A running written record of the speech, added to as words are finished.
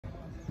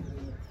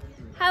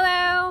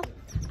Hello!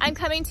 I'm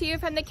coming to you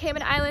from the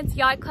Cayman Islands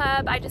Yacht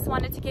Club. I just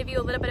wanted to give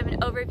you a little bit of an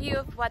overview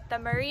of what the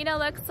marina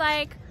looks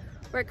like.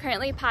 We're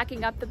currently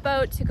packing up the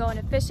boat to go in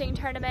a fishing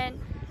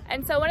tournament.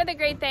 And so one of the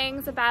great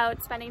things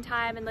about spending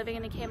time and living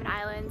in the Cayman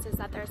Islands is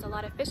that there's a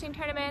lot of fishing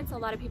tournaments, a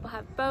lot of people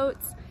have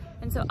boats,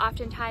 and so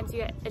oftentimes you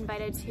get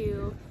invited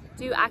to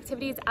do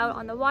activities out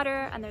on the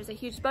water, and there's a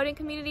huge boating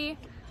community.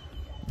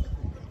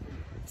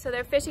 So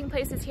their fishing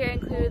places here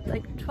include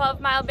like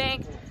 12 Mile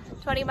Bank,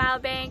 20 Mile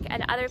Bank,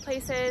 and other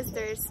places.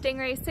 There's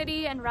Stingray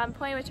City and Rum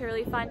Point, which are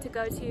really fun to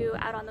go to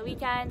out on the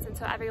weekends, and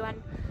so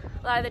everyone,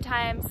 a lot of the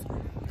times,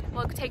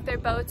 will take their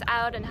boats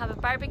out and have a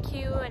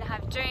barbecue and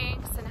have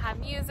drinks and have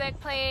music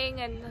playing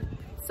and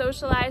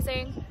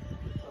socializing.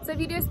 So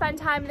if you do spend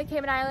time in the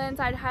Cayman Islands,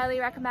 I'd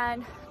highly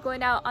recommend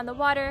going out on the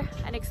water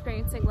and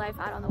experiencing life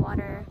out on the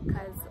water,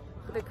 because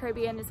the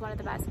Caribbean is one of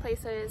the best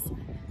places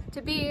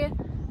to be,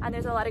 and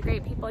there's a lot of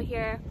great people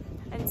here.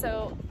 And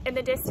so in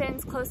the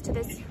distance close to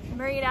this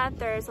marina,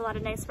 there's a lot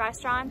of nice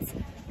restaurants.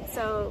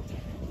 So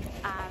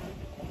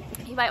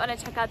you might want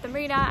to check out the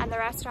marina and the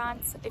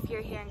restaurants if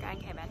you're here in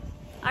Grand Cayman.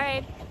 All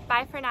right,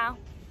 bye for now.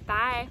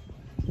 Bye.